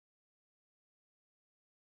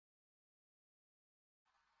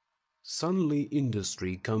Sunli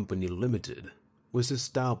Industry Company Limited was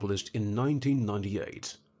established in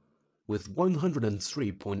 1998 with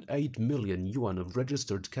 103.8 million yuan of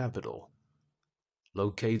registered capital.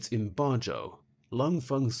 Locates in Bazhou,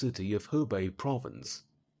 Langfang City of Hebei Province.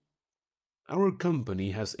 Our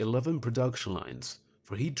company has 11 production lines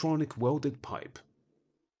for heatronic welded pipe,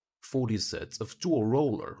 40 sets of dual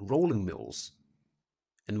roller rolling mills,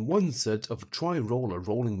 and 1 set of tri-roller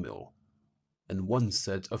rolling mill, and 1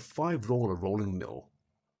 set of 5-roller rolling mill.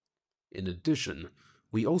 In addition,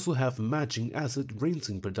 we also have matching acid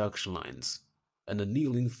rinsing production lines and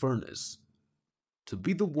annealing furnace. To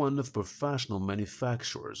be the one of professional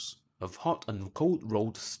manufacturers of hot and cold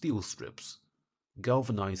rolled steel strips,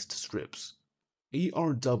 galvanized strips,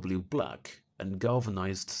 ERW black and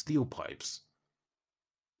galvanized steel pipes.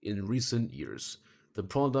 In recent years, the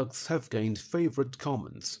products have gained favorite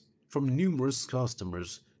comments from numerous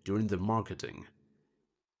customers during the marketing.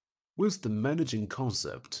 With the managing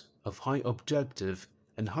concept of high objective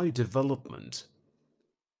and high development,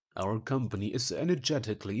 our company is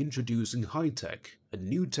energetically introducing high-tech and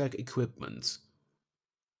new-tech equipment,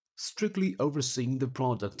 strictly overseeing the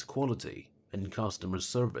product quality and customer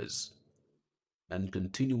service, and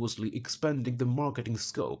continuously expanding the marketing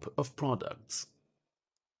scope of products.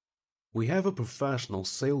 We have a professional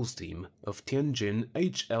sales team of Tianjin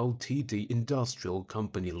HLTD Industrial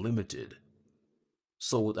Company Limited.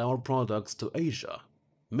 Sold our products to Asia,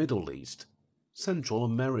 Middle East, Central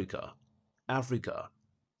America, Africa,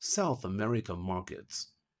 South America markets.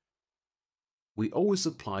 We always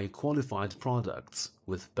supply qualified products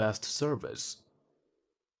with best service.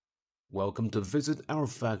 Welcome to visit our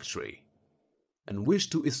factory and wish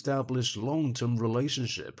to establish long-term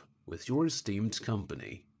relationship with your esteemed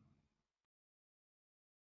company.